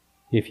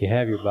If you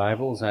have your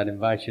Bibles, I'd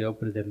invite you to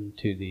open them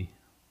to the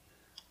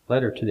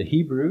letter to the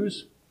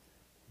Hebrews.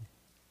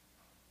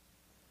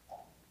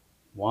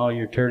 While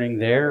you're turning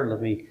there, let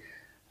me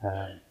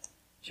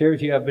share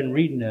with you, I've been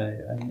reading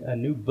a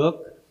new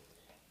book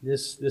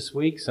this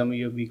week. Some of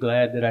you will be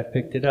glad that I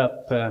picked it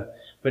up, but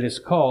it's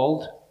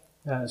called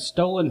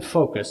Stolen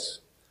Focus,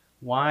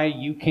 Why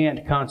You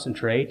Can't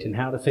Concentrate and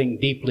How to Think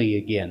Deeply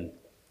Again.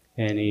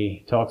 And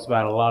he talks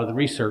about a lot of the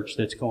research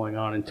that's going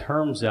on in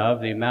terms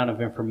of the amount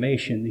of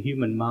information the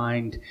human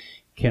mind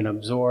can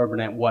absorb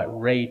and at what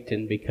rate.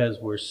 And because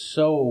we're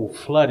so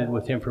flooded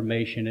with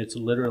information, it's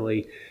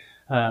literally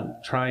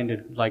trying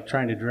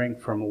to drink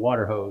from a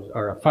water hose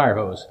or a fire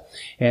hose.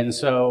 And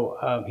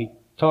so he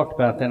talked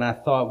about that, and I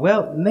thought,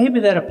 well, maybe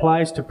that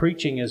applies to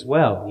preaching as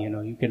well. You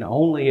know, you can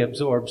only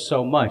absorb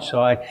so much.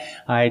 So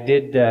I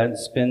did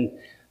spend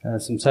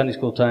some Sunday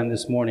school time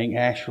this morning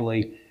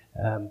actually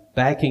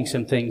backing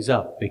some things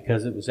up,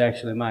 because it was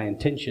actually my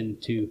intention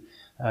to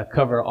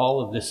cover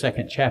all of the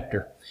second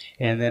chapter.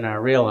 And then I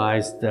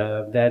realized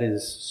that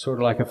is sort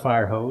of like a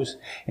fire hose.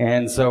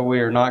 And so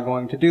we are not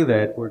going to do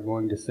that. We're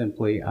going to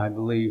simply, I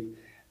believe,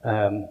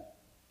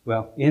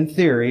 in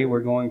theory,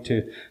 we're going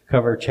to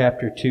cover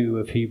chapter 2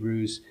 of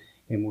Hebrews,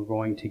 and we're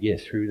going to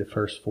get through the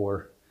first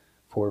four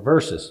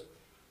verses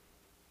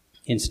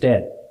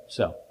instead.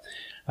 So,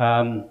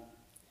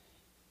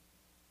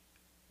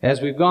 as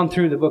we've gone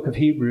through the book of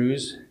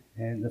Hebrews,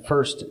 and the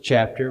first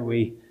chapter,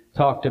 we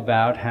talked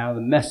about how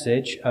the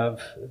message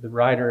of the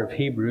writer of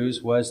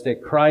Hebrews was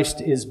that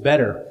Christ is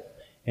better.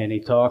 And he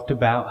talked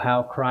about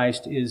how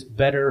Christ is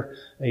better.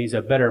 He's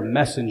a better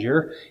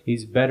messenger.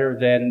 He's better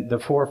than the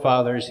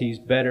forefathers. He's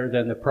better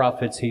than the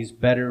prophets. He's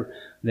better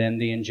than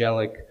the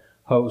angelic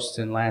hosts.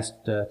 And last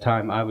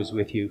time I was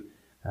with you,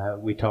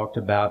 we talked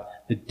about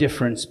the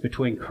difference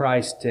between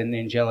Christ and the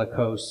angelic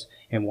hosts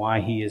and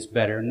why he is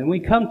better. And then we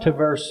come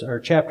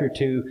to chapter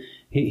 2.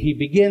 He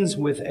begins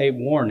with a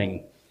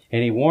warning.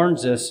 And he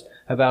warns us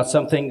about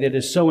something that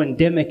is so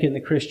endemic in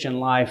the Christian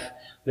life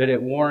that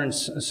it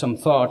warrants some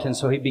thought. And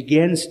so he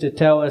begins to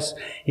tell us,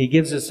 he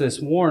gives us this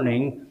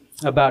warning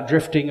about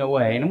drifting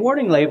away. And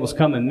warning labels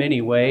come in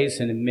many ways,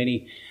 and in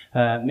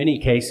many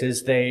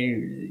cases,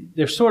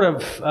 they're sort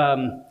of,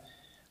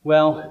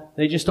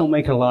 they just don't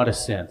make a lot of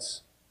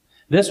sense.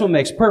 This one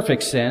makes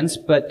perfect sense,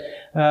 but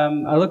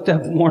I looked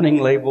up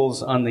warning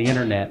labels on the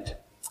internet.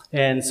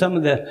 And some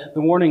of the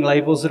warning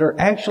labels that are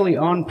actually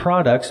on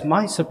products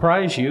might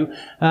surprise you.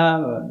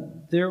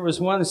 There was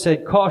one that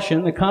said,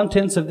 "Caution, the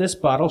contents of this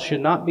bottle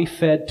should not be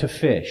fed to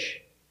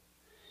fish."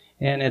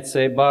 And it's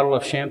a bottle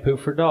of shampoo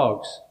for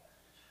dogs.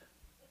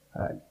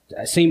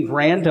 It seemed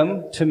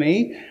random to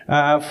me.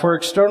 For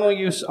external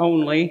use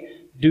only,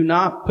 do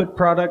not put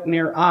product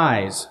near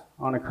eyes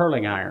on a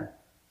curling iron.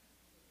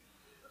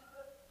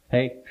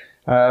 Hey,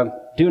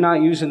 do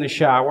not use in the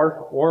shower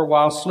or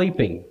while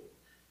sleeping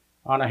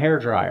on a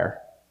hairdryer.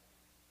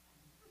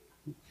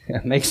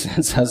 That makes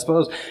sense, I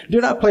suppose. Do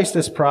not place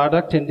this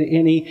product into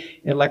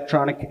any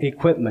electronic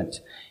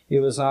equipment. It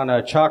was on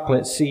a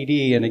chocolate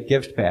CD in a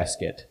gift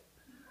basket.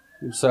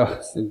 So,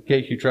 in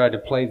case you tried to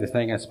play the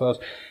thing, I suppose.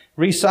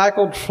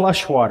 Recycled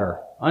flush water,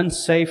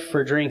 unsafe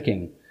for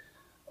drinking,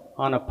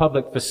 on a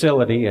public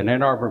facility in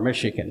Ann Arbor,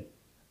 Michigan.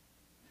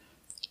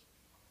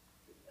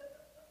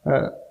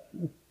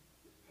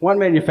 One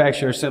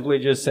manufacturer simply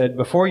just said,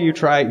 "Before you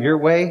try it your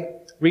way,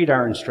 read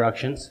our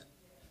instructions."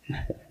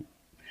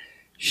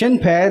 Shin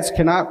pads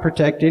cannot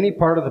protect any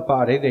part of the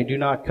body they do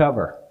not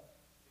cover.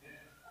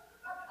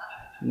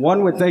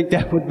 One would think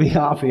that would be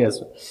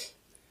obvious.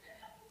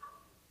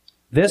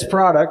 This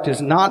product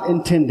is not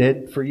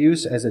intended for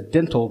use as a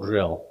dental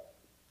drill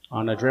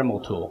on a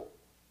Dremel tool.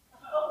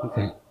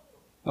 Okay.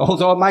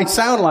 Although it might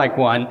sound like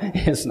one,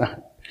 it's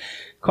not.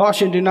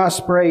 Caution, do not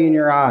spray in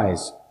your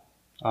eyes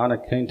on a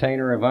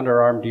container of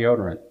underarm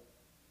deodorant.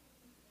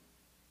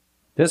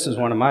 This is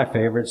one of my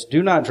favorites.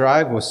 Do not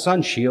drive with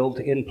sun shield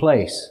in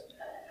place.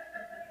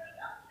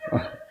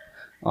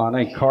 On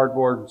a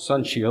cardboard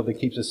sun shield that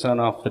keeps the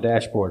sun off the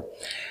dashboard.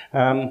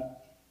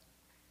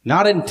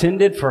 Not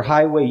intended for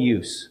highway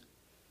use.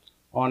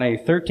 On a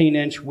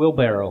 13-inch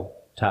wheelbarrow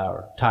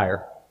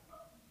tire.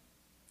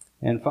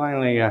 And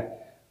finally,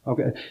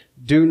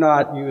 do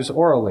not use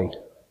orally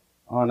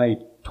on a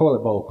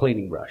toilet bowl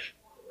cleaning brush.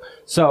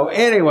 So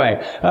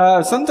anyway,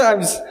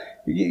 sometimes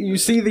you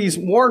see these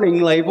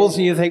warning labels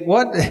and you think,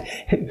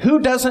 who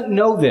doesn't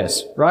know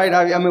this, right?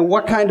 I mean,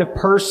 what kind of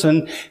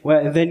person?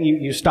 Well, then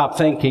you stop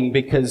thinking,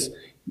 because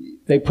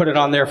they put it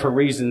on there for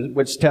reasons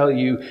which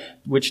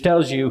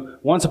tells you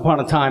once upon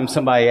a time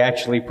somebody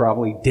actually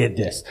probably did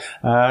this.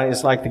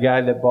 It's like the guy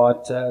that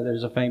bought,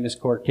 there's a famous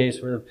court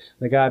case where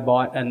the guy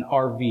bought an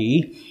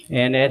RV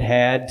and it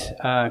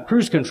had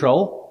cruise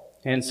control.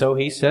 And so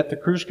he set the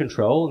cruise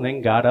control and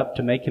then got up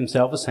to make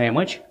himself a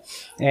sandwich.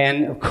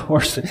 And of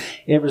course,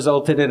 it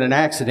resulted in an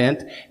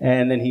accident.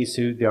 And then he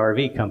sued the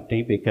RV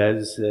company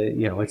because,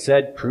 it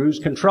said cruise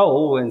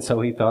control. And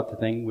so he thought the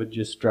thing would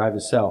just drive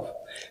itself.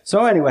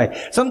 So anyway,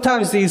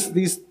 sometimes these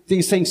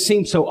things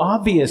seem so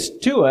obvious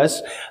to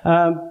us.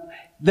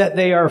 that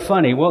they are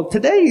funny. Well,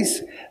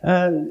 today's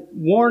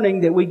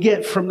warning that we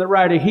get from the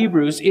writer of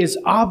Hebrews is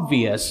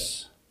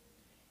obvious.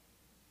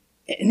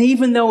 And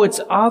even though it's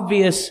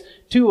obvious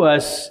to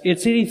us,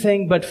 it's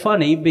anything but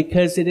funny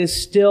because it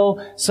is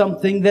still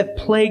something that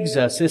plagues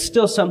us. It's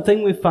still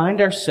something we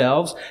find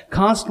ourselves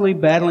constantly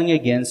battling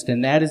against,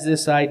 and that is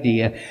this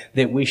idea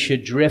that we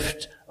should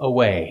drift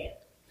away.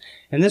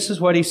 And this is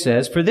what he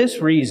says, for this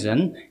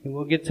reason, and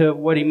we'll get to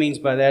what he means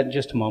by that in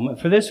just a moment,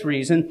 for this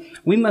reason,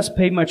 we must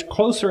pay much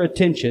closer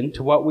attention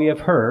to what we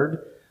have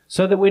heard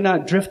so that we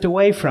not drift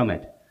away from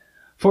it.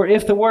 For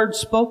if the word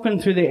spoken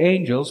through the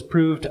angels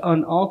proved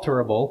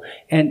unalterable,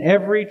 and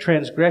every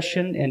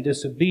transgression and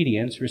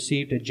disobedience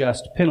received a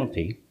just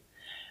penalty,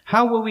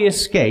 how will we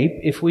escape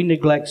if we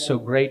neglect so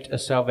great a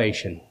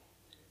salvation?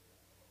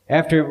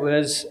 After it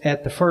was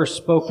at the first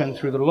spoken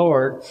through the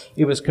Lord,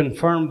 it was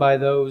confirmed by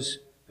those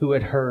who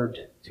had heard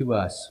to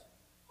us.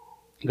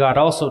 God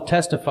also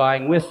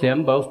testifying with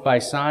them, both by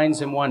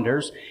signs and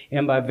wonders,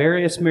 and by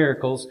various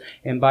miracles,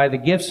 and by the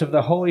gifts of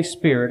the Holy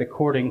Spirit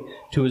according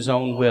to his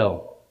own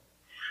will.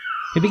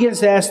 He begins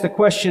to ask the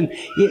question,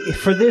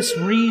 for this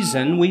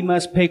reason, we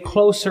must pay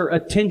closer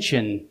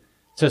attention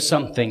to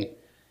something.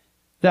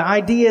 The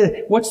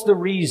idea, what's the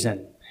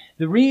reason?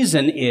 The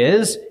reason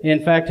is,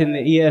 in fact, in the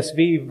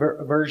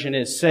ESV version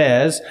it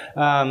says,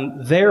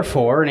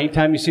 therefore, and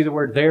anytime you see the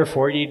word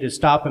therefore, you need to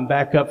stop and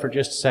back up for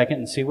just a second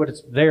and see what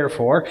it's there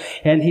for.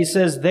 And he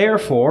says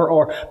therefore,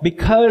 or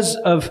because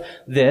of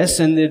this,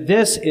 and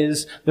this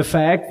is the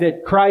fact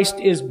that Christ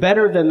is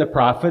better than the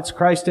prophets,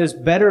 Christ is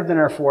better than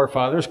our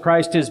forefathers,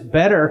 Christ is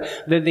better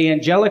than the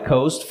angelic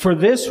host. For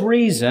this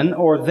reason,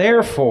 or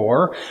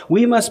therefore,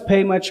 we must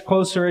pay much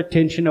closer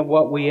attention to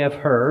what we have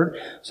heard,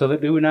 so that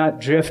we do not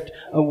drift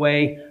away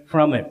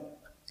from it.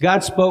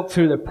 God spoke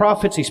through the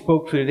prophets, he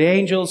spoke through the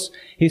angels,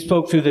 he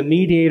spoke through the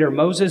mediator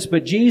Moses,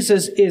 but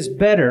Jesus is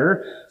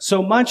better,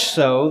 so much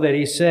so that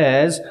he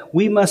says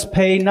we must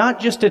pay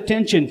not just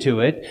attention to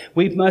it,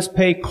 we must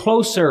pay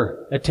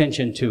closer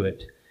attention to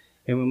it.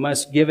 And we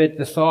must give it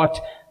the thought,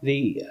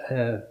 the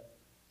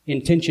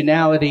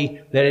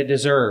intentionality that it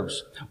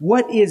deserves.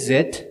 What is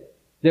it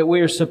that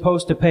we are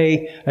supposed to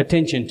pay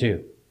attention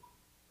to?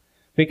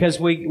 Because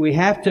we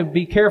have to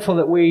be careful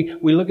that we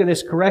look at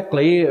this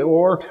correctly,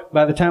 or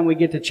by the time we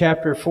get to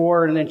chapter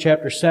 4 and then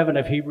chapter 7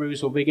 of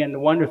Hebrews, we'll begin to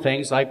wonder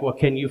things like, well,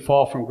 can you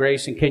fall from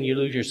grace and can you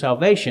lose your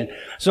salvation?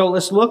 So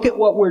let's look at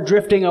what we're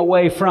drifting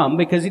away from,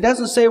 because he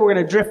doesn't say we're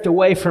going to drift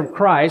away from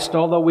Christ,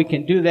 although we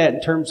can do that in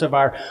terms of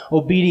our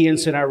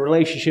obedience and our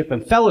relationship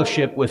and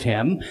fellowship with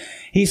him.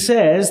 He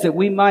says that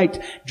we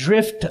might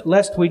drift,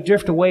 lest we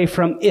drift away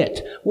from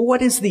it. Well,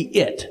 what is the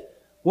it?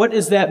 What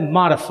does that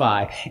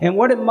modify? And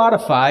what it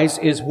modifies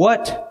is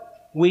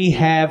what we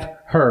have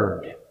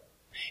heard.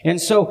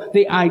 And so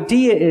the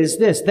idea is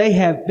this. They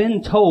have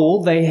been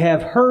told, they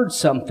have heard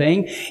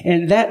something,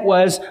 and that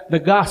was the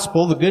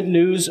gospel, the good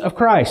news of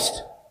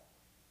Christ.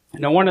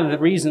 Now, one of the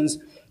reasons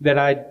that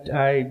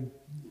I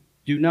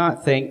do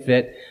not think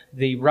that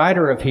the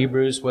writer of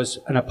Hebrews was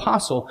an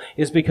apostle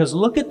is because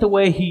look at the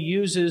way he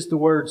uses the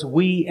words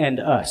we and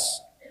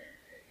us.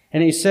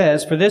 And he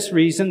says, for this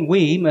reason,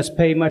 we must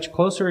pay much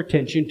closer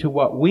attention to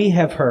what we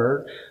have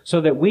heard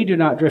so that we do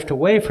not drift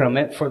away from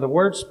it. For the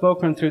word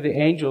spoken through the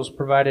angels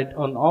provided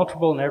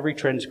unalterable, and every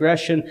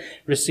transgression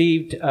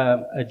received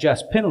a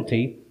just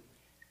penalty.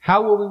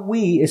 How will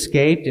we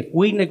escape if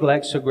we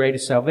neglect so great a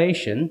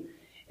salvation?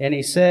 And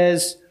he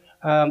says,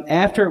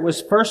 after it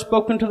was first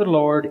spoken to the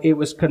Lord, it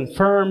was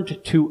confirmed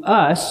to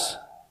us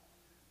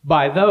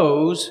by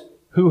those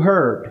who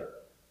heard.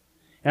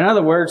 In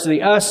other words,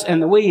 the us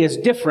and the we is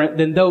different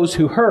than those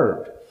who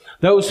heard.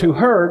 Those who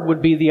heard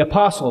would be the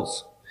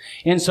apostles.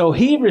 And so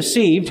he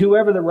received,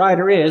 whoever the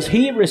writer is,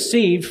 he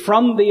received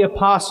from the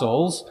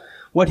apostles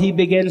what he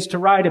begins to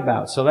write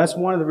about. So that's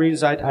one of the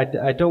reasons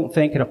I don't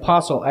think an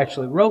apostle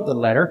actually wrote the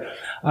letter.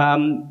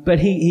 But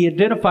he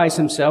identifies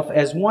himself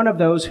as one of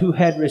those who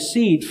had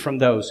received from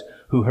those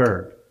who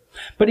heard.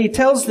 But he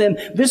tells them,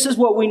 this is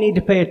what we need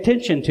to pay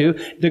attention to,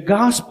 the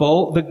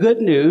gospel, the good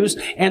news,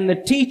 and the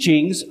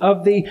teachings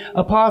of the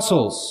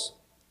apostles.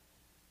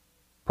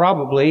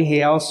 Probably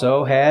he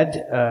also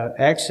had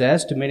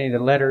access to many of the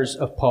letters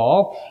of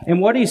Paul.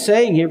 And what he's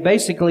saying here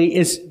basically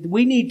is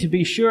we need to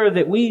be sure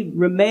that we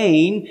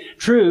remain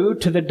true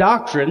to the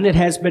doctrine that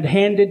has been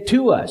handed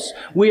to us.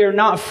 We are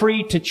not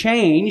free to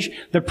change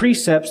the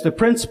precepts, the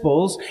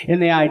principles, and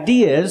the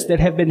ideas that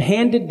have been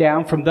handed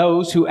down from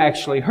those who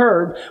actually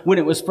heard when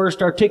it was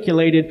first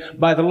articulated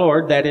by the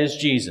Lord, that is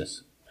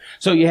Jesus.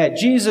 So you had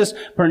Jesus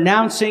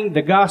pronouncing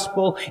the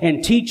gospel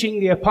and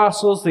teaching the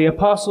apostles. The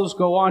apostles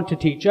go on to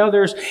teach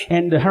others.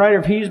 And the writer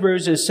of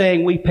Hebrews is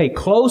saying we pay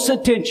close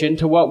attention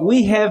to what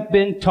we have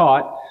been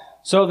taught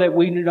so that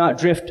we do not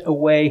drift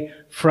away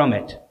from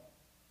it.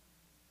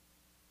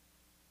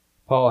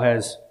 Paul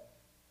has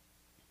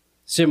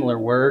similar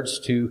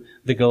words to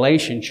the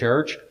Galatian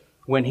church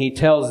when he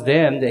tells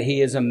them that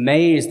he is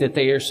amazed that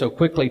they are so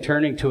quickly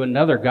turning to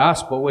another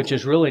gospel, which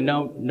is really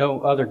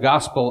no other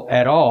gospel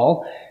at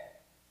all.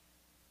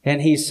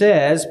 And he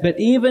says, "But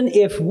even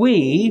if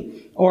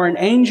we or an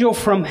angel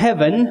from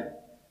heaven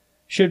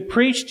should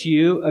preach to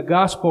you a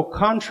gospel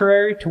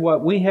contrary to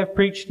what we have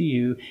preached to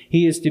you,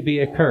 he is to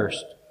be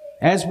accursed.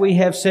 As we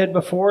have said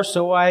before,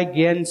 so I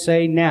again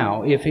say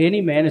now, if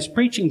any man is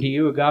preaching to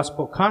you a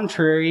gospel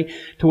contrary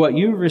to what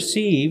you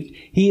received,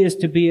 he is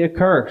to be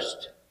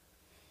accursed."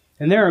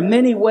 And there are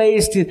many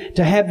ways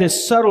to have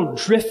this subtle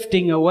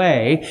drifting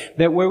away,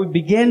 that where we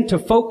begin to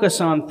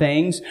focus on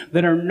things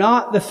that are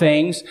not the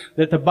things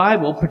that the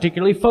Bible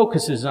particularly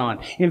focuses on.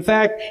 In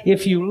fact,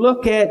 if you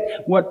look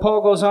at what Paul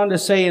goes on to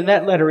say in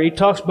that letter, he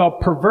talks about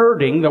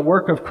perverting the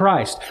work of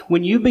Christ.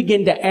 When you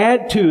begin to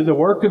add to the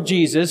work of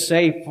Jesus,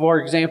 say,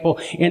 for example,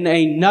 in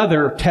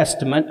another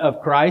testament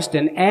of Christ,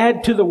 and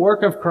add to the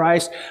work of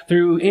Christ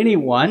through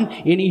anyone,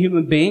 any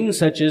human being,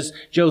 such as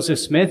Joseph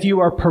Smith, you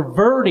are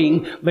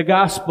perverting the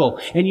gospel.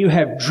 And you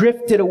have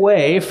drifted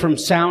away from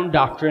sound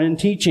doctrine and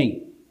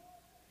teaching.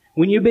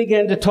 When you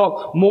begin to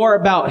talk more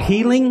about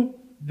healing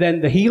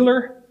than the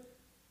healer,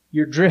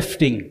 you're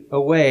drifting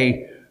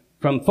away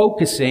from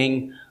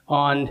focusing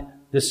on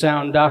the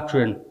sound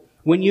doctrine.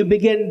 When you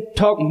begin to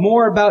talk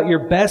more about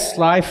your best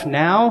life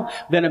now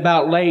than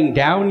about laying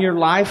down your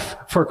life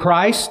for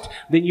Christ,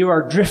 then you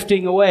are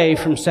drifting away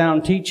from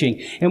sound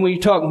teaching. And when you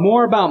talk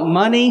more about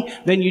money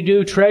than you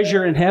do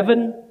treasure in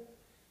heaven,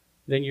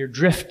 then you're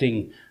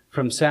drifting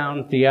from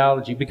sound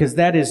theology, because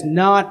that is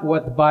not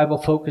what the Bible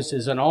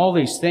focuses on. All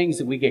these things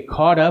that we get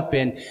caught up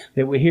in,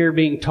 that we hear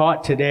being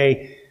taught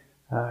today,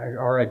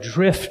 are a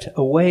drift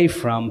away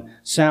from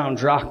sound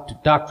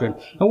doctrine.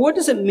 Now, what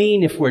does it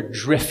mean if we're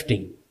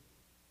drifting?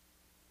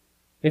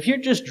 If you're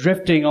just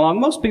drifting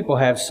along, most people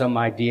have some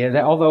idea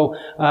that, although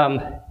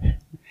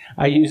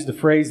I used the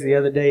phrase the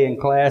other day in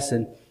class,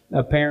 and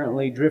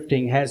apparently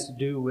drifting has to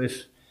do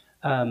with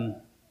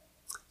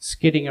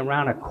skidding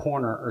around a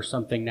corner or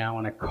something now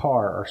in a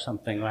car or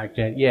something like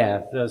that.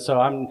 Yeah, so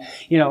I'm,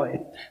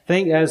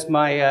 think as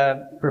my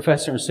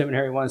professor in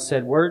seminary once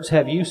said, words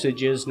have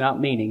usages, not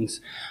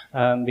meanings,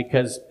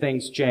 because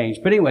things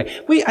change. But anyway,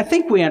 I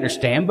think we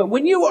understand, but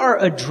when you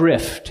are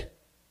adrift,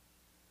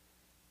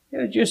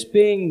 just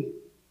being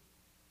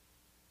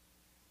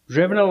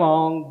driven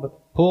along,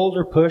 pulled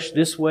or pushed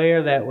this way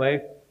or that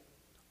way.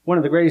 One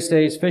of the greatest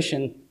days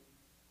fishing,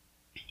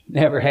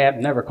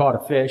 never caught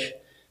a fish.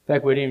 In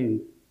fact, we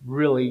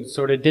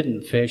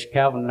didn't fish.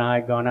 Calvin and I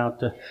had gone out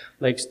to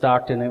Lake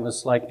Stockton. It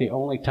was like the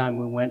only time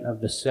we went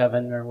of the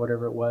 7 or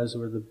whatever it was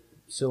where the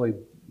silly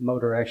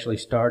motor actually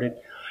started.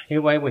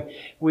 Anyway,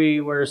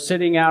 we were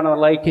sitting out on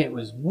the lake. It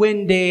was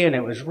windy and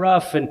it was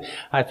rough, and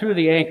I threw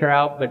the anchor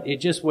out, but it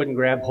just wouldn't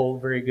grab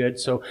hold very good.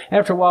 So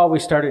after a while, we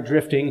started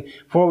drifting.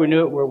 Before we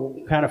knew it, we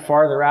were kind of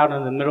farther out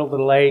in the middle of the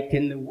lake,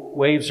 and the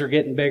waves are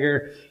getting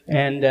bigger.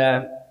 And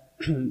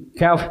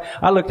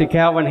I looked at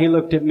Calvin, he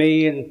looked at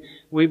me, and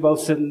we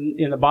both sitting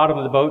in the bottom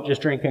of the boat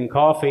just drinking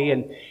coffee.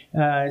 And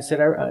I said,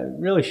 I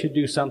really should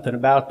do something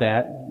about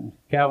that. And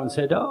Calvin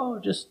said,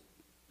 just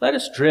let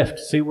us drift,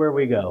 see where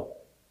we go.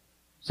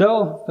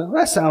 So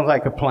that sounds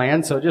like a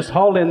plan. So just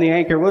haul in the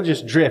anchor. We'll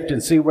just drift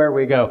and see where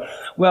we go.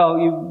 Well,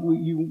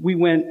 we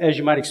went, as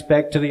you might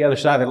expect, to the other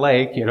side of the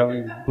lake. We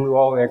blew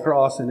all the way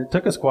across, and it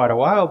took us quite a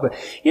while. But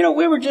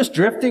we were just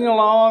drifting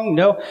along.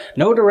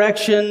 No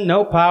direction,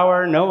 no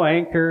power, no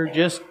anchor.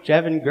 Just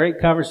having great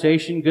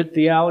conversation, good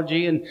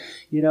theology, and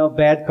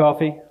bad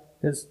coffee,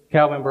 because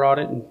Calvin brought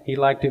it and he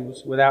liked it. It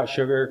was without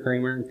sugar or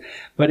creamer.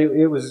 But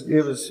it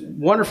was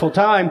wonderful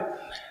time.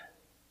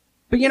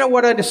 But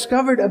what I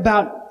discovered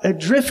about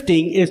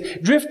drifting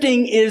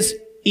is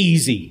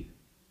easy.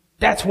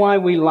 That's why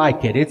we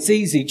like it. It's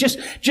easy.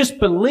 Just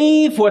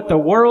believe what the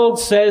world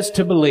says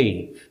to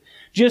believe.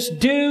 Just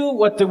do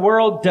what the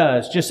world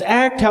does. Just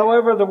act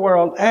however the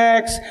world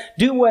acts.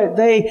 Do what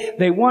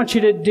they want you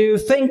to do.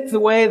 Think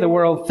the way the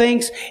world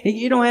thinks. And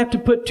you don't have to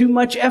put too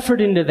much effort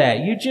into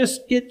that. You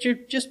just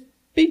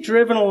be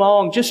driven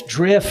along. Just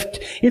drift.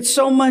 It's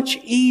so much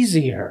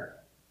easier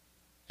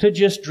to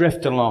just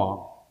drift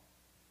along.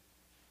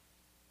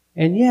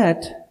 And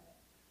yet,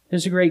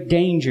 there's a great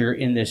danger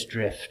in this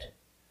drift.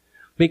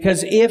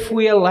 Because if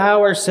we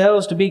allow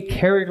ourselves to be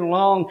carried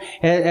along,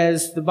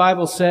 as the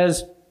Bible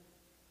says,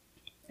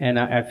 and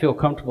I feel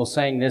comfortable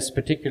saying this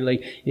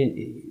particularly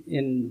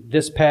in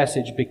this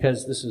passage,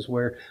 because this is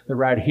where the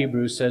writer of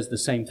Hebrews says the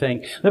same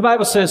thing. The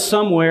Bible says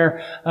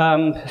somewhere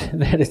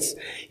that it's,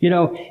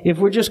 if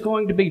we're just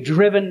going to be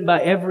driven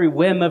by every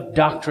whim of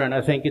doctrine,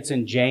 I think it's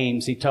in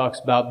James, he talks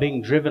about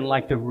being driven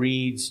like the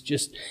reeds,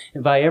 just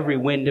by every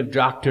wind of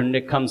doctrine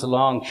that comes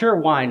along. Sure,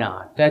 why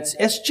not?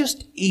 It's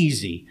just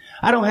easy.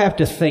 I don't have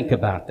to think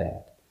about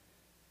that.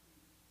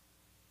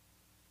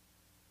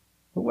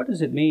 But what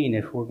does it mean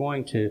if we're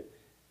going to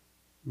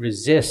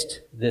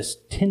resist this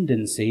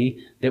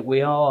tendency that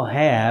we all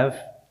have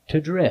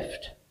to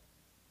drift?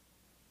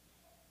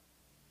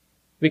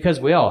 Because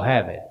we all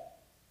have it.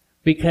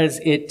 Because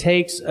it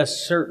takes a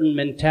certain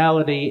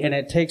mentality and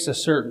it takes a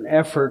certain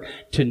effort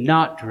to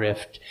not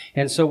drift.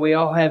 And so we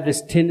all have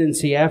this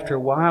tendency after a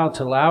while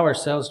to allow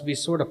ourselves to be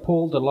sort of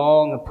pulled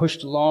along and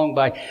pushed along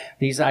by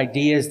these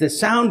ideas that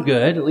sound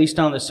good, at least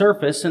on the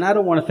surface, and I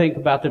don't want to think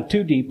about them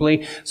too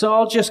deeply, so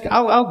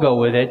I'll go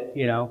with it,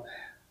 you know.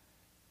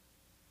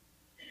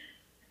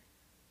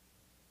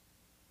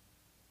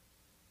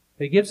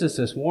 It gives us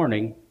this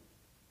warning.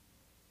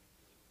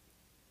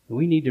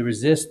 We need to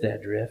resist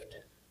that drift.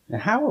 Now,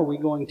 how are we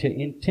going to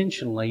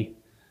intentionally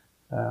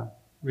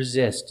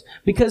resist?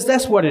 Because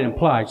that's what it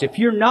implies. If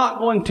you're not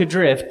going to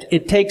drift,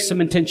 it takes some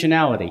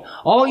intentionality.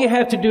 All you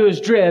have to do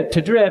is drift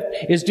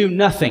is do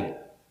nothing.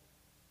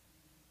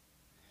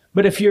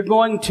 But if you're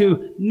going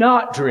to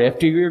not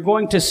drift, or you're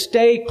going to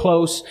stay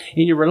close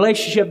in your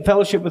relationship,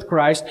 fellowship with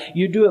Christ,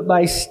 you do it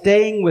by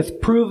staying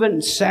with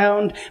proven,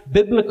 sound,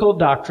 biblical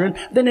doctrine,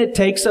 then it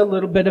takes a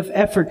little bit of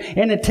effort,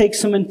 and it takes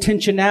some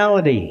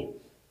intentionality.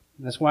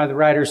 That's why the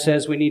writer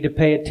says we need to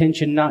pay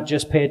attention, not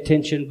just pay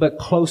attention, but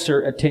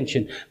closer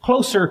attention.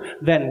 Closer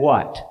than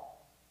what?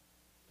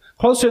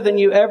 Closer than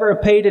you ever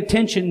paid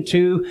attention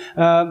to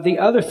the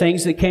other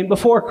things that came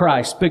before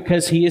Christ,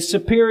 because He is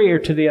superior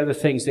to the other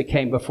things that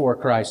came before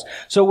Christ.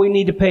 So we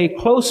need to pay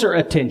closer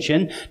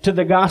attention to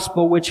the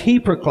gospel which He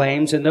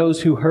proclaims and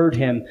those who heard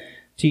Him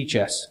teach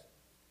us.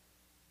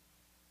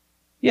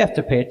 You have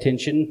to pay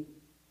attention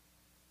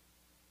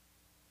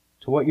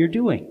to what you're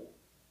doing.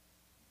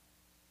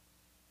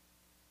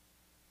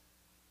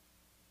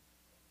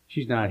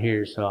 She's not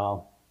here, so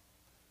I'll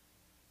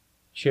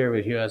share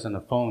with you. I was on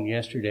the phone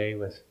yesterday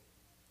with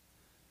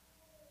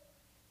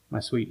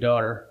my sweet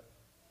daughter,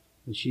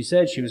 and she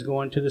said she was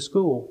going to the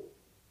school.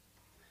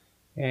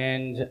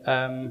 And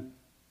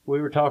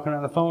we were talking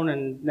on the phone,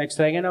 and next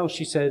thing I know,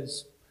 she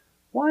says,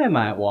 "Why am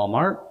I at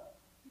Walmart?"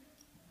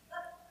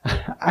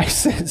 I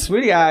said,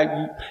 "Sweetie,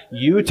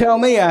 you tell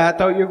me. I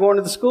thought you were going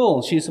to the school."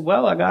 And she said,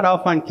 "Well, I got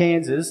off on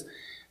Kansas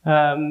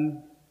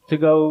to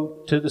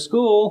go to the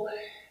school,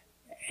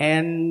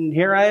 and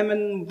here I am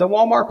in the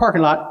Walmart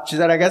parking lot." She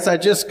said, "I guess I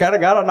just kind of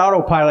got an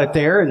autopilot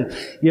there." And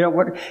you know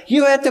what?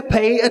 You have to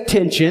pay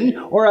attention,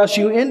 or else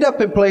you end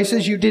up in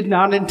places you did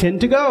not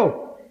intend to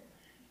go.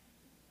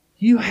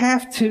 You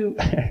have to,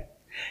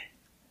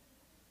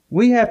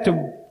 we have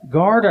to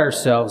guard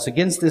ourselves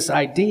against this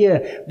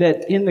idea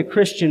that in the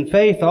Christian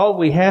faith, all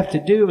we have to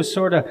do is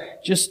sort of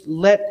just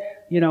let,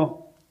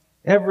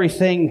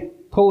 everything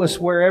pull us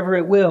wherever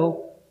it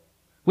will.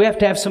 We have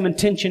to have some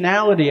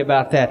intentionality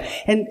about that.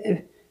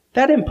 And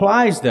that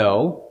implies,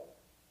 though,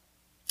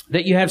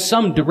 that you have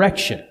some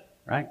direction,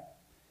 right?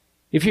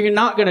 If you're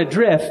not going to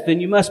drift, then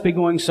you must be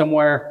going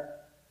somewhere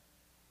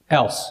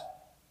else.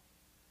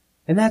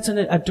 And that's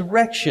a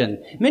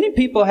direction. Many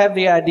people have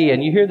the idea,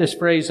 and you hear this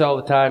phrase all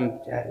the time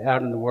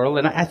out in the world,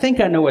 and I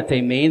think I know what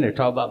they mean. They're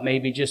talking about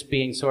maybe just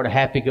being sort of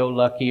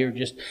happy-go-lucky or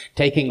just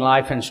taking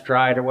life in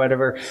stride or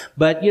whatever.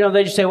 But,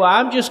 they just say, "Well,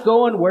 I'm just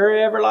going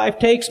wherever life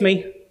takes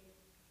me."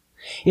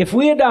 If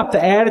we adopt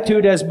the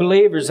attitude as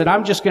believers that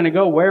I'm just going to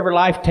go wherever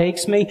life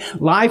takes me,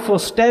 life will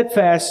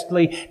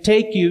steadfastly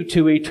take you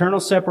to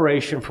eternal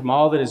separation from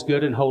all that is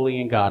good and holy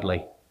and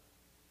godly.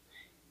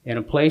 In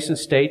a place and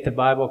state the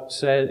Bible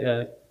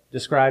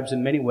describes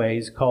in many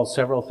ways, called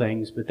several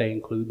things, but they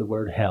include the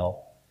word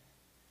hell.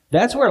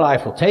 That's where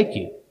life will take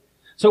you.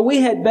 So we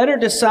had better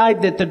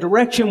decide that the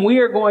direction we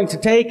are going to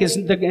take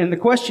and the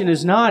question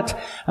is not,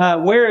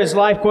 where is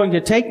life going to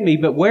take me,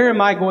 but where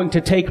am I going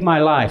to take my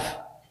life?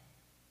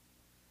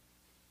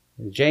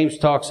 James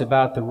talks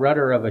about the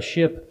rudder of a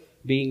ship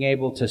being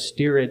able to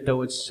steer it,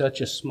 though it's such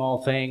a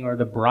small thing, or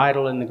the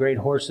bridle in the great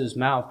horse's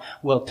mouth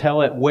will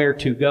tell it where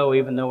to go,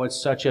 even though it's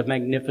such a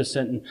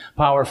magnificent and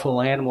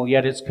powerful animal,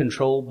 yet it's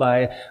controlled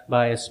by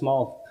a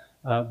small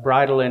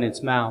bridle in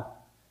its mouth.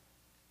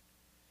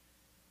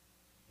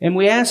 And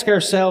we ask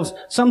ourselves,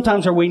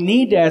 sometimes, or we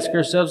need to ask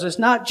ourselves, it's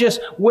not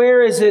just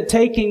where is it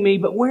taking me,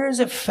 but where is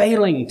it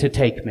failing to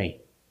take me?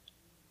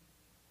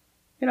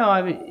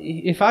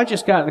 If I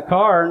just got in the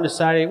car and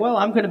decided, well,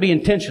 I'm going to be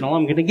intentional,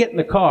 I'm going to get in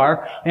the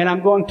car and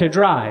I'm going to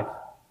drive.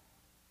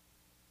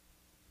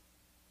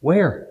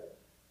 Where?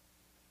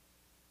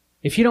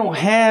 If you don't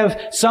have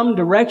some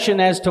direction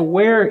as to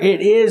where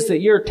it is that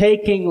you're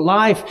taking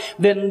life,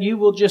 then you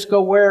will just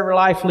go wherever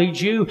life leads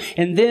you.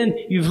 And then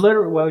you've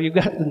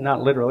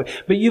not literally,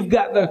 but you've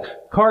got the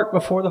cart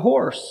before the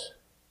horse.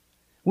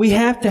 We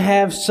have to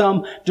have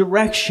some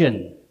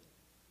direction.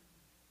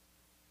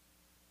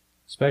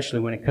 Especially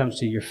when it comes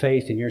to your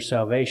faith and your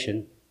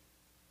salvation.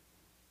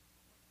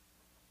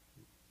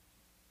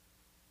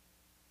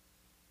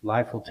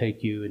 Life will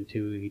take you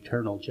into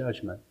eternal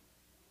judgment.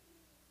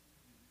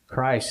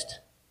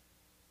 Christ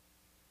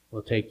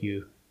will take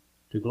you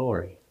to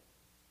glory.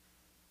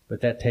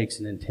 But that takes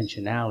an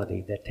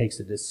intentionality. That takes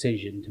a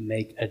decision to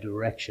make a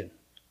direction.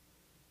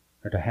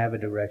 Or to have a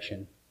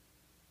direction.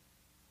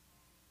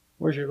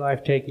 Where's your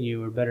life taking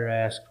you? Or better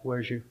asked,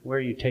 where are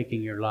you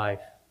taking your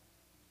life?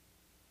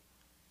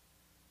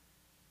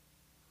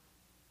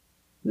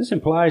 This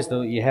implies, though,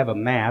 that you have a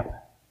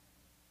map.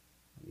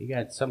 You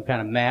got some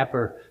kind of map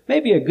or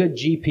maybe a good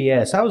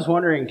GPS. I was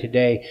wondering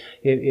today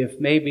if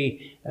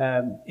maybe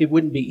it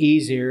wouldn't be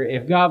easier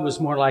if God was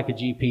more like a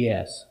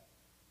GPS.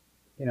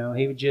 You know,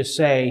 He would just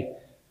say,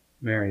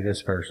 marry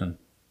this person,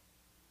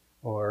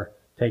 or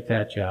take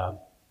that job,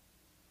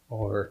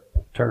 or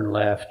turn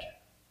left,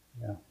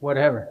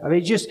 whatever. I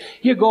mean, just,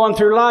 you're going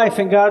through life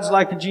and God's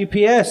like a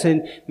GPS,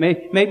 and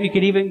maybe you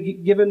could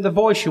even give Him the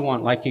voice you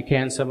want, like you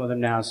can some of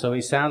them now. So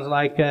He sounds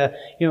like a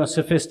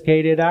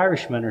sophisticated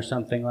Irishman or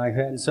something like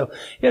that. And so,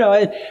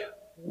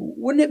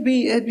 it'd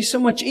be so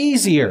much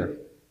easier.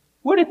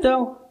 Would it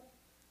though?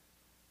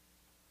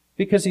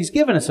 Because He's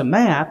given us a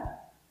map.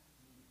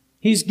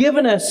 He's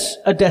given us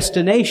a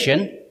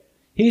destination.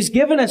 He's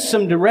given us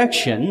some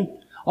direction.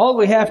 All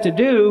we have to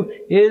do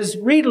is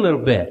read a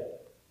little bit.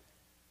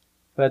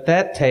 But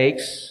that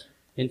takes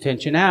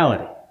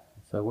intentionality.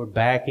 So we're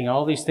backing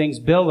all these things,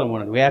 building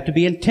one. We have to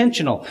be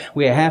intentional.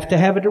 We have to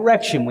have a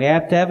direction. We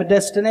have to have a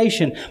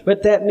destination.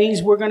 But that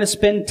means we're going to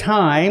spend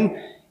time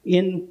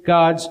in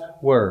God's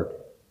Word.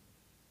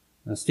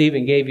 Now,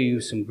 Stephen gave you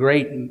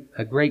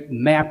a great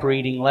map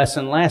reading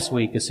lesson last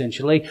week,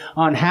 essentially,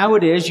 on how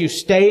it is you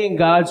stay in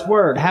God's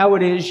Word, how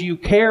it is you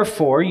care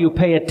for, you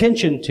pay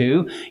attention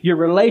to your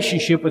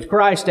relationship with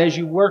Christ as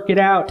you work it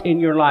out in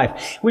your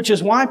life. Which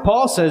is why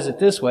Paul says it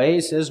this way.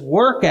 He says,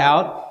 work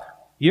out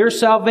your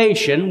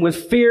salvation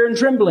with fear and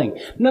trembling.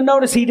 Now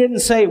notice he didn't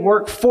say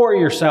work for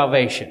your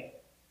salvation.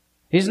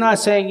 He's not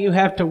saying you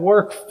have to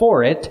work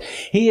for it.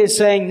 He is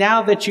saying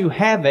now that you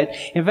have it.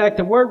 In fact,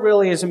 the word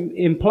really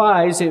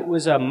implies it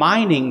was a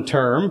mining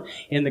term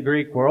in the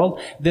Greek world,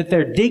 that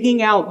they're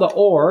digging out the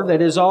ore that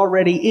is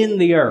already in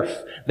the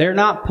earth. They're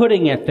not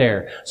putting it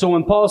there. So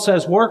when Paul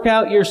says work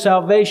out your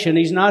salvation,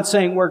 he's not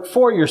saying work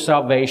for your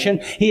salvation.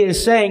 He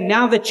is saying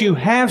now that you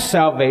have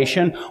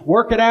salvation,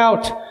 work it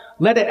out.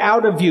 Let it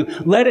out of you.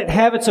 Let it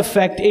have its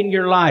effect in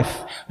your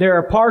life. There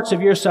are parts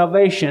of your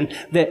salvation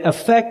that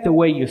affect the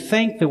way you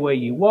think, the way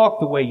you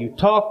walk, the way you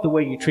talk, the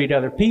way you treat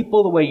other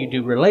people, the way you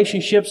do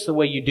relationships, the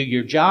way you do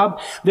your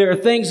job. There are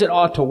things that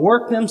ought to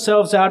work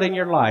themselves out in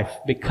your life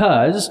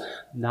because,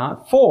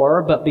 not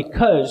for, but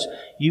because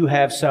you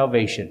have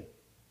salvation.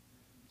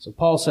 So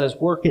Paul says,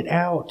 work it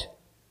out.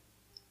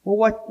 Well,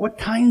 what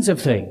kinds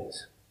of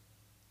things?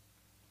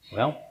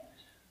 Well,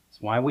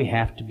 that's why we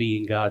have to be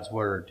in God's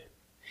Word.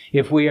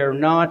 If we are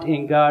not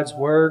in God's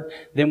Word,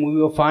 then we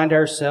will find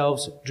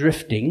ourselves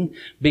drifting,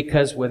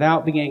 because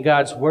without being in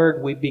God's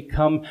Word, we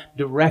become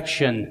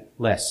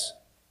directionless.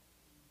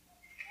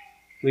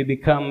 We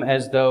become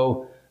as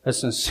though a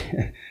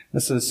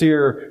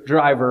sincere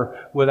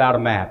driver without a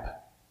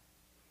map.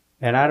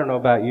 And I don't know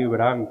about you,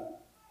 but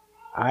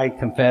I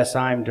confess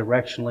I'm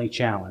directionally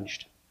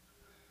challenged.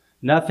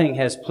 Nothing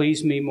has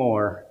pleased me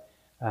more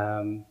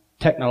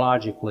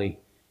technologically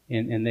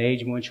in the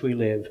age in which we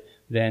live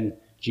than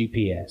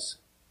GPS.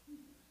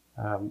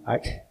 I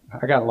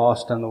got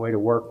lost on the way to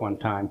work one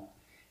time,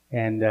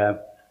 and there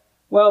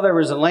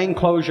was a lane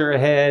closure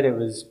ahead. It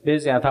was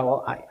busy. I thought,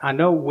 well, I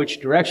know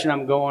which direction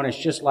I'm going. It's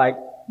just like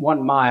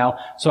 1 mile.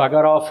 So I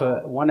got off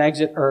one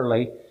exit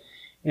early,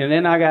 and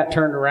then I got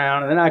turned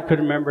around, and then I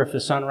couldn't remember if the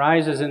sun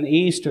rises in the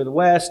east or the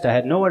west. I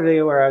had no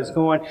idea where I was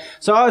going.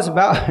 So I was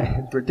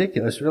it's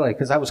ridiculous, really,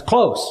 because I was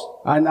close.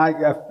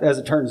 As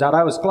it turns out,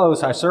 I was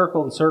close. I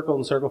circled and circled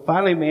and circled.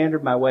 Finally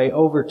meandered my way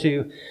over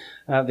to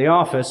the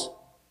office,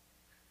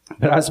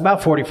 but I was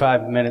about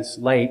 45 minutes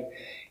late,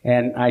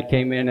 and I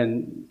came in,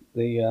 and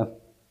the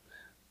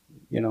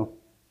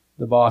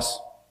boss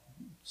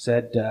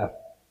said,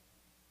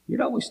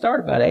 we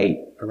start about 8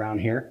 around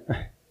here.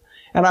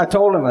 And I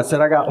told him, I said,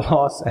 I got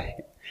lost.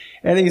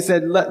 And he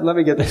said, let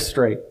me get this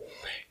straight.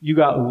 You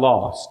got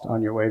lost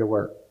on your way to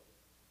work.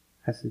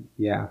 I said,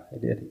 yeah, I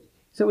did.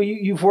 So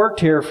you've worked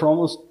here for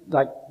almost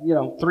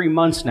 3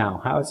 months now.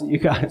 How is it you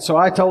got it? So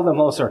I told him,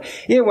 oh, sir.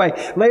 Anyway,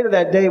 later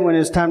that day when it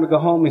was time to go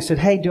home, he said,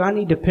 hey, do I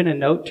need to pin a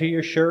note to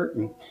your shirt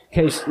in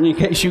case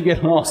you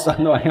get lost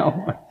on the way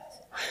home?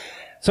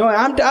 So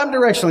I'm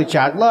directionally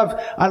challenged.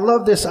 I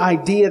love this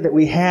idea that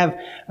we have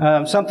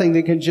something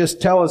that can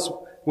just tell us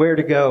where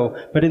to go.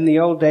 But in the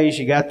old days,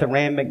 you got the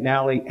Rand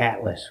McNally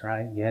Atlas,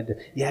 right? You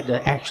had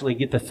to actually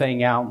get the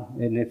thing out,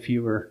 and if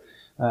you were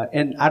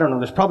and I don't know,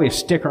 there's probably a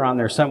sticker on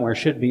there somewhere,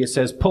 should be. It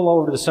says, pull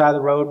over to the side of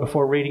the road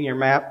before reading your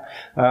map.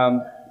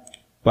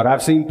 But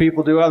I've seen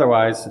people do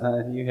otherwise.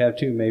 You have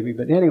too, maybe.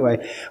 But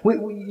anyway,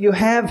 you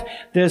have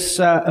this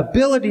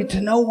ability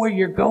to know where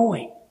you're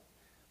going.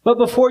 But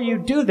before you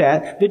do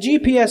that, the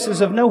GPS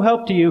is of no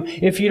help to you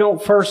if you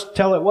don't first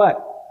tell it what?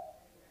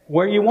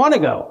 Where you want to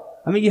go.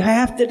 I mean, you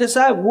have to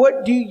decide,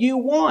 what do you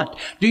want?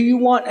 Do you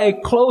want a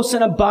close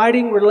and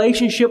abiding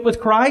relationship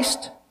with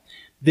Christ?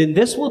 Then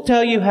this will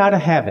tell you how to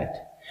have it.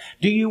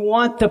 Do you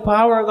want the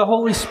power of the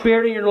Holy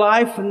Spirit in your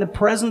life and the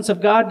presence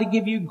of God to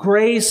give you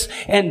grace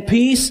and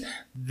peace?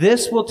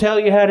 This will tell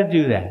you how to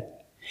do that.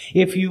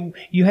 If you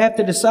have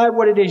to decide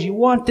what it is you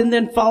want, and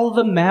then follow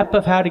the map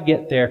of how to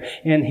get there.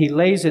 And He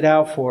lays it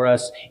out for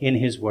us in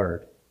His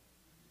Word.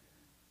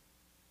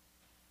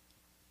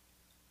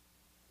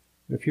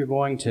 If you're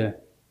going to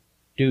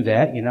do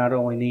that, you not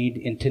only need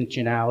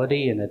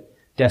intentionality and a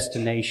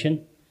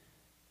destination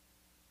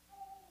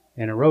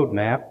and a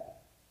roadmap,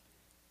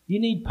 you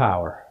need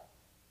power.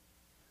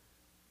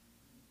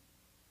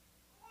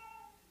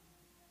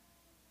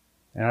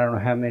 And I don't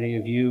know how many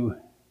of you,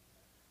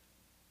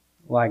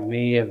 like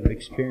me, have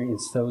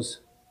experienced those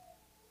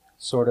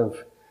sort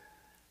of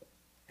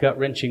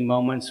gut-wrenching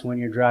moments when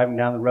you're driving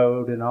down the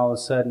road and all of a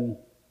sudden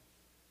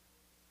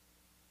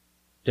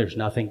there's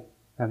nothing.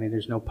 I mean,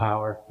 there's no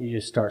power. You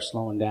just start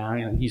slowing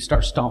down. You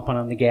start stomping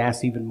on the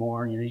gas even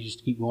more. You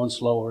just keep going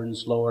slower and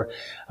slower.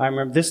 I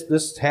remember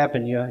this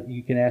happened.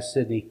 You can ask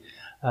Sydney.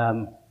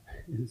 God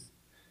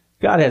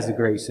has a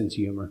great sense of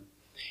humor.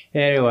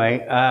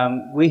 Anyway,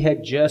 we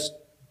had just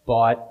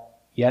bought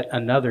yet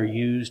another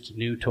used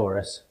new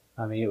Taurus.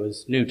 I mean, it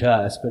was new to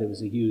us, but it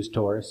was a used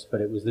Taurus. But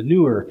it was the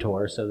newer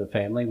Taurus of the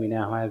family.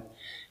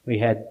 We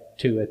had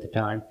two at the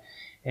time.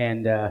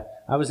 And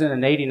I was in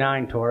an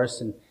 89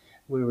 Taurus, and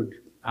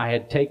I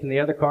had taken the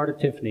other car to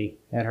Tiffany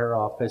at her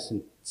office,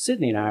 and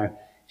Sydney and I,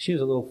 she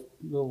was a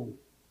little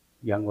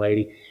young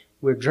lady.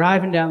 We were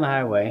driving down the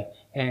highway,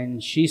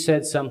 and she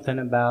said something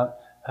about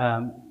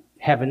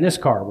having this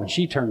car when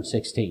she turned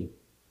 16.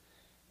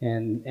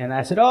 And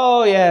I said,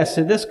 oh, yeah,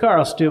 so this car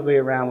will still be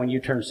around when you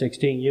turn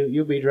 16.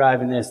 You'll be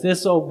driving this.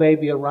 This old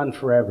baby will run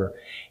forever.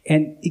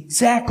 And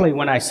exactly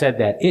when I said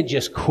that, it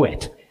just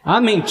quit.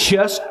 I mean,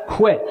 just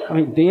quit. I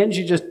mean, the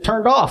engine just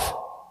turned off.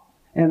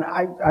 And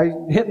I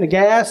hitting the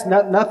gas,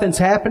 nothing's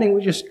happening.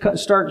 We just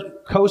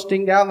start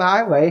coasting down the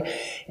highway.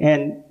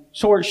 And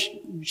so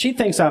she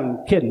thinks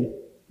I'm kidding.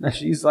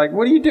 She's like,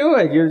 what are you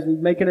doing? You're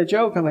making a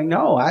joke. I'm like,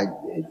 no, I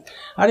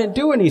didn't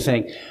do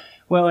anything.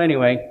 Well,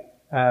 anyway,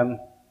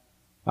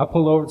 I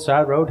pulled over the side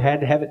of the road,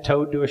 had to have it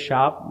towed to a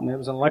shop, and it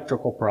was an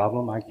electrical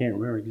problem. I can't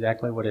remember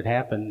exactly what had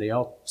happened.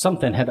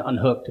 Something had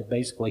unhooked.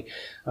 Basically,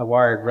 a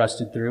wire had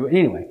rusted through.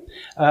 Anyway,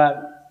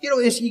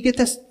 you get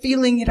this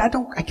feeling that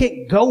I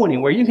can't go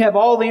anywhere. You can have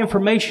all the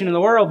information in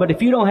the world, but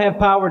if you don't have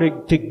power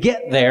to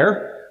get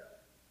there,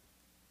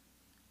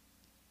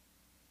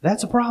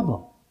 that's a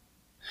problem.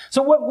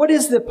 So what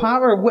is the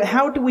power?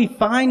 How do we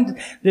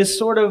find this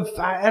sort of,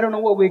 I don't know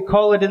what we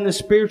call it in the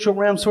spiritual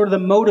realm, sort of the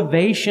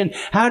motivation?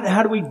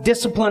 How do we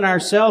discipline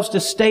ourselves to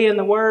stay in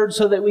the Word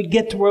so that we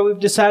get to where we've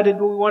decided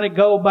we want to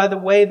go by the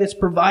way that's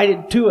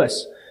provided to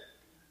us?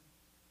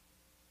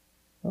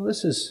 Well,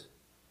 this is,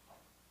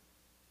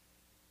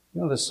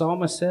 the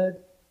psalmist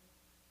said,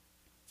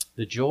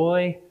 the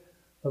joy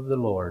of the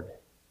Lord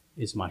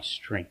is my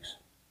strength.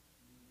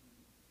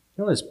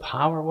 You know what his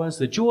power was?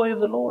 The joy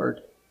of the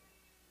Lord.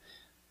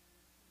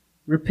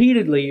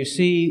 Repeatedly, you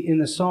see in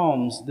the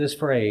Psalms this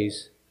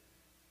phrase,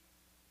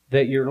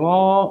 that your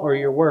law or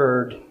your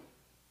word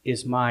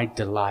is my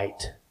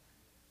delight.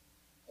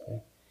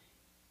 Okay?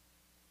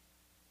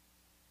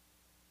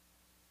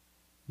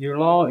 Your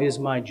law is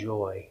my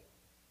joy.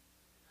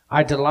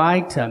 I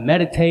delight to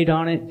meditate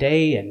on it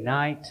day and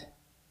night.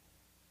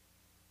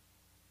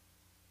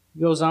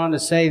 He goes on to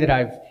say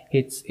that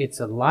it's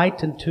a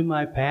light unto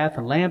my path,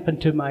 a lamp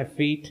unto my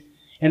feet.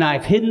 And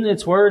I've hidden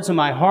its words in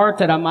my heart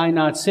that I might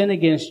not sin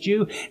against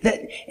you.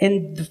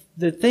 And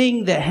the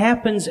thing that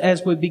happens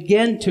as we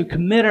begin to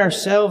commit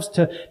ourselves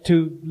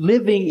to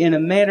living in a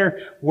manner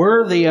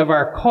worthy of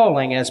our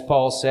calling, as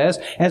Paul says,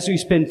 as we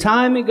spend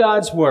time in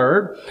God's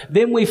Word,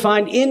 then we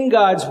find in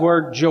God's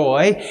Word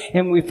joy,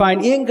 and we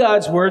find in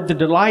God's Word the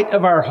delight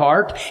of our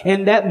heart,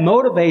 and that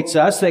motivates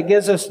us, that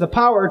gives us the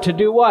power to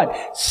do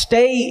what?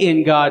 Stay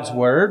in God's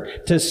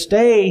Word, to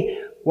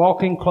stay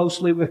walking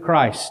closely with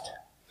Christ.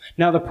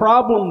 Now, the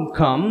problem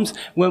comes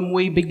when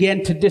we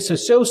begin to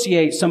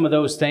disassociate some of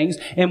those things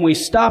and we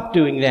stop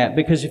doing that.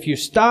 Because if you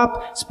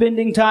stop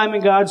spending time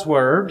in God's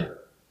Word,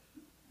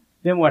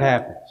 then what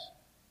happens?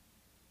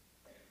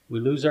 We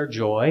lose our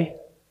joy.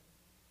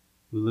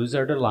 We lose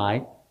our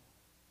delight.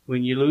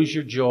 When you lose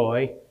your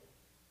joy,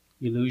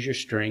 you lose your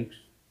strength.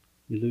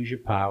 You lose your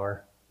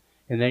power.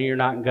 And then you're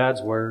not in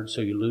God's Word,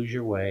 so you lose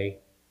your way.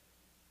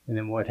 And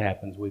then what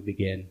happens? We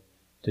begin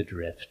to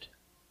drift.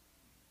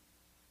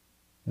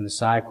 And the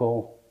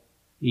cycle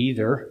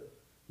either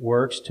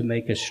works to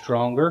make us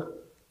stronger.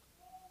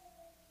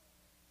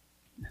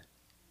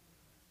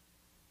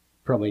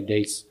 Probably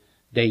dates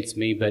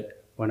me,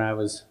 but when I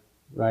was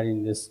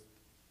writing this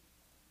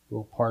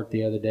little part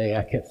the other day,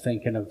 I kept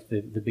thinking of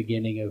the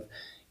beginning of,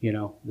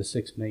 the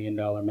 $6 Million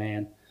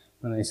Man.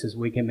 When he says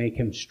we can make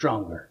him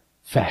stronger,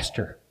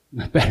 faster,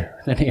 better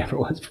than he ever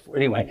was before.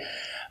 Anyway,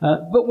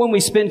 but when we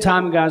spend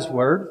time in God's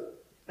Word,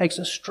 it makes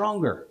us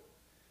stronger.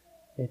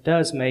 It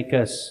does make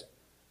us,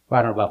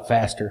 I don't know about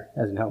faster.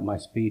 Doesn't help my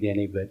speed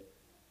any, but it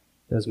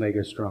does make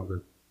us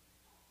stronger.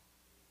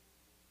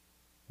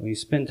 When you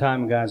spend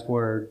time in God's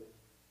Word,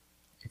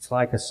 it's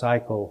like a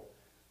cycle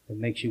that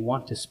makes you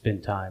want to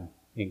spend time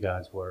in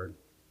God's Word.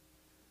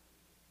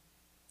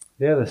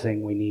 The other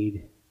thing we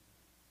need,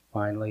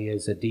 finally,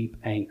 is a deep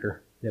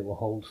anchor that will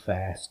hold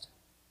fast.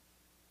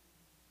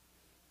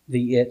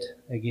 The it,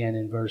 again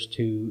in verse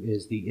 2,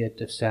 is the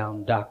it of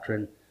sound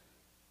doctrine.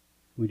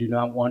 We do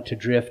not want to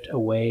drift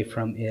away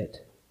from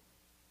it.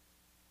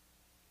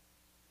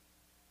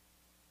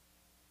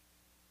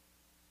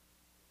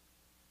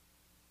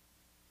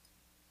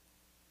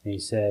 And he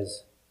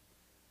says,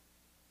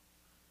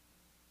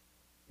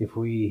 if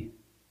we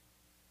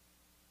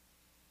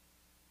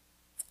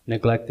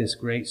neglect this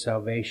great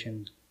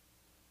salvation,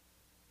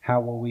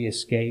 how will we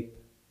escape?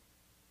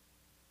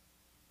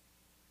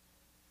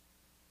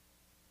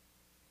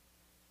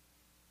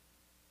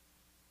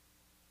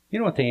 You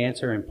know what the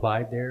answer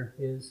implied there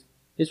is?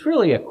 It's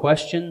really a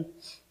question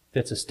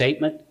that's a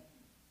statement.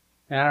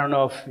 And I don't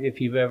know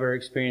if you've ever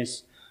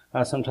experienced,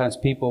 sometimes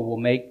people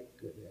will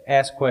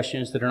ask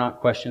questions that are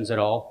not questions at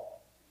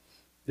all.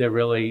 They're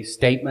really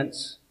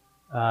statements.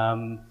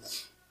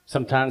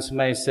 Sometimes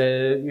somebody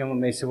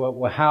may say,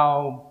 well,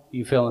 how,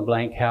 you fill in the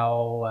blank,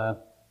 how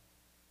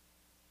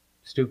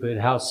stupid,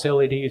 how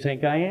silly do you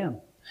think I am?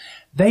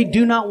 They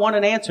do not want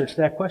an answer to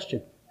that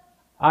question.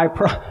 I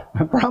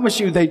promise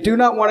you, they do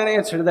not want an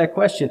answer to that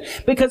question.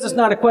 Because it's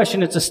not a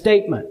question, it's a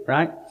statement,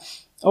 right?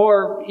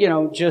 Or,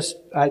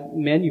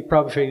 men, you've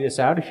probably figured this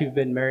out if you've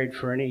been married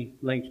for any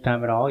length of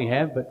time at all. You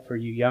have, but for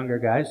you younger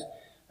guys,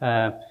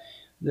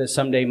 that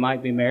someday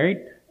might be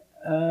married,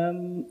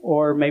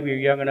 or maybe you're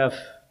young enough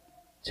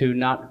to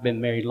not have been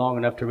married long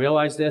enough to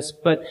realize this.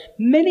 But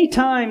many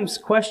times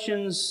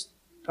questions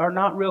are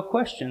not real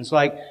questions.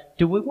 Like,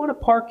 do we want to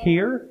park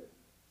here?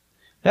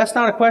 That's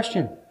not a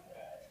question.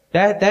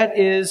 That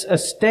is a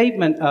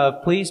statement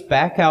of, please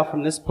back out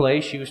from this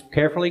place you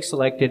carefully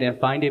selected and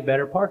find a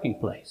better parking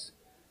place.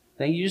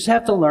 Now, you just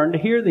have to learn to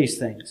hear these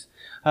things.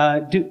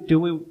 Do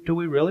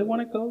we really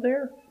want to go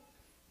there?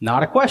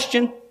 Not a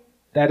question.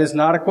 That is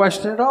not a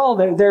question at all.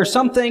 There are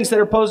some things that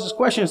are posed as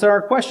questions that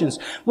aren't questions.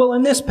 Well,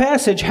 in this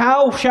passage,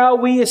 how shall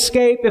we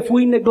escape if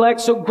we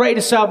neglect so great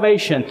a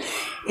salvation?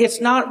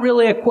 It's not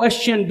really a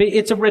question,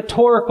 it's a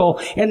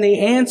rhetorical, and the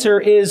answer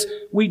is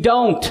we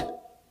don't.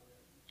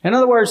 In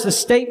other words, the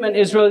statement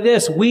is really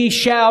this: we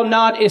shall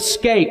not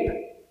escape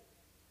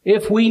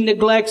if we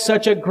neglect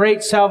such a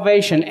great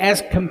salvation.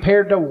 As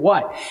compared to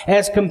what?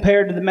 As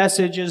compared to the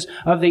messages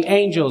of the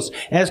angels,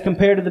 as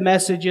compared to the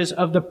messages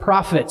of the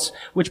prophets,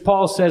 which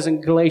Paul says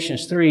in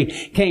Galatians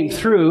 3, came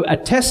through,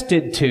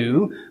 attested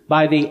to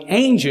by the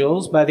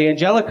angels, by the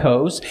angelic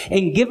hosts,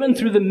 and given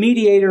through the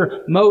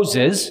mediator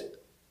Moses.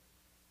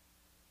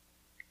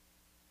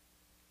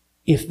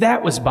 If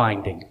that was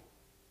binding,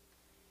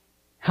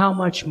 how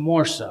much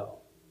more so,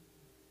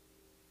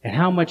 and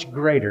how much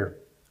greater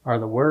are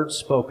the words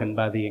spoken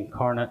by the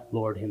incarnate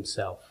Lord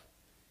Himself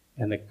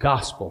and the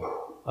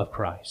gospel of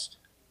Christ.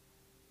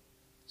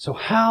 So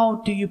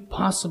how do you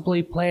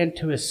possibly plan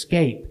to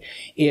escape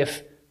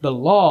if the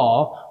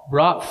law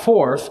brought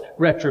forth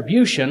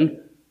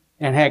retribution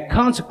and had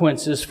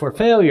consequences for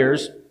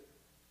failures?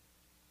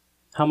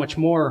 How much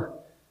more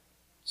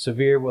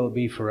severe will it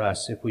be for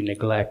us if we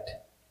neglect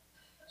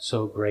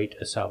so great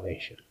a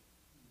salvation?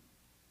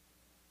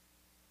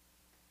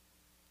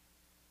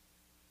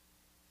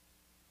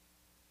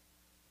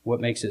 What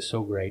makes it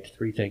so great?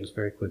 Three things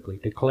very quickly.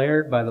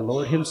 Declared by the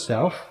Lord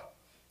Himself,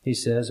 He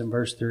says in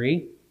verse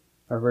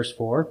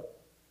 4.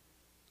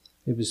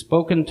 It was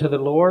spoken to the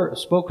Lord,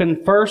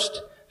 spoken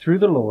first through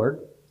the Lord.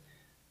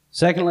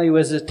 Secondly, it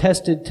was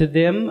attested to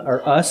them,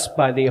 or us,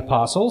 by the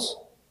apostles,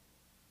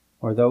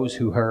 or those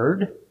who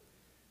heard.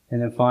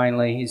 And then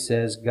finally, he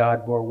says,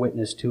 God bore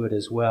witness to it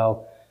as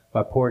well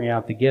by pouring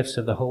out the gifts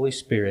of the Holy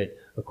Spirit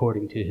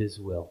according to His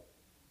will.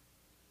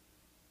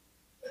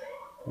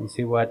 You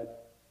see what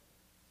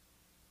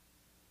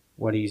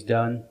He's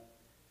done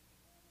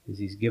is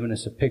He's given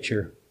us a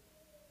picture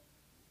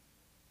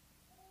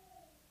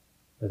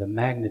of the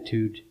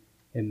magnitude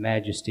and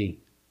majesty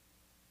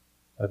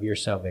of your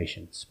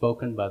salvation,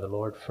 spoken by the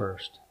Lord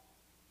first,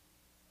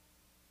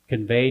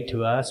 conveyed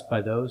to us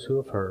by those who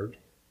have heard,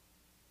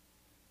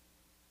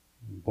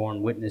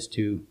 borne witness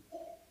to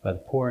by the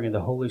pouring of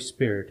the Holy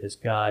Spirit as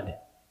God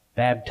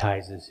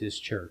baptizes His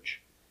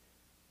church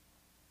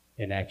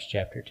in Acts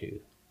chapter 2.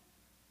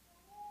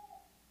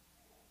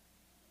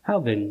 How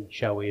then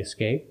shall we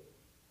escape?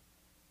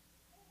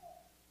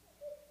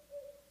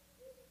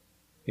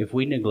 If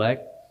we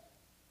neglect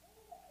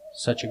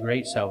such a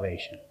great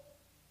salvation.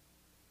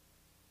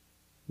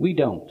 We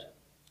don't.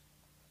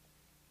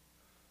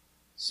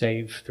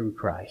 Save through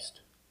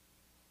Christ.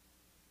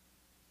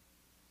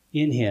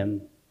 In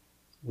Him,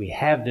 we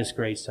have this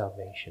great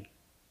salvation.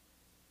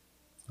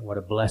 And what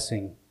a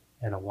blessing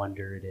and a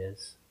wonder it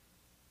is.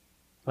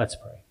 Let's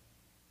pray.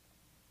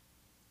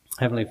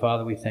 Heavenly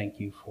Father, we thank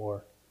You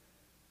for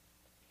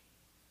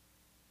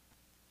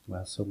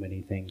so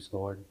many things,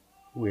 Lord.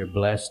 We are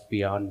blessed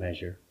beyond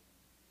measure.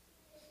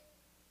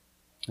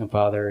 And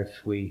Father,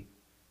 if we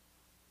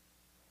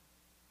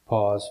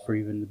pause for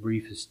even the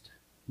briefest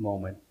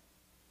moment,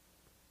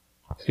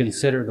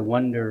 consider the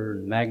wonder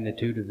and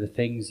magnitude of the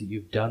things that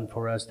You've done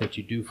for us, that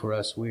You do for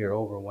us, we are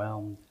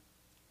overwhelmed.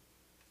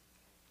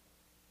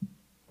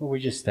 Lord, we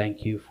just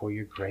thank You for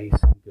Your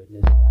grace and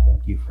goodness. I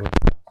thank You for the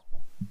gospel.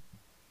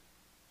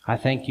 I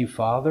thank You,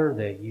 Father,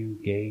 that You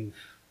gave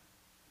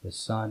the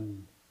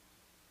Son.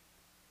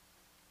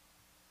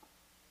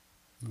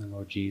 And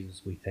Lord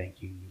Jesus, we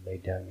thank You. You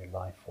laid down Your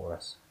life for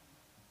us.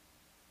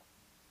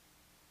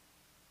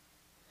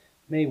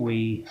 May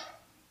we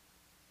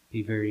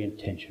be very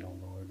intentional,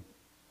 Lord,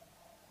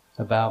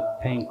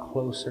 about paying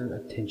closer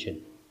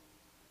attention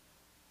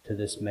to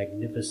this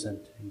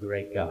magnificent and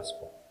great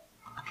gospel.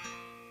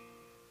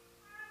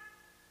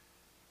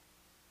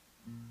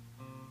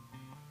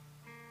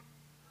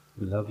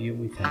 We love you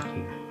and we thank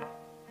you.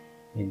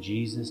 In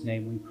Jesus'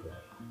 name we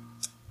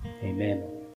pray. Amen.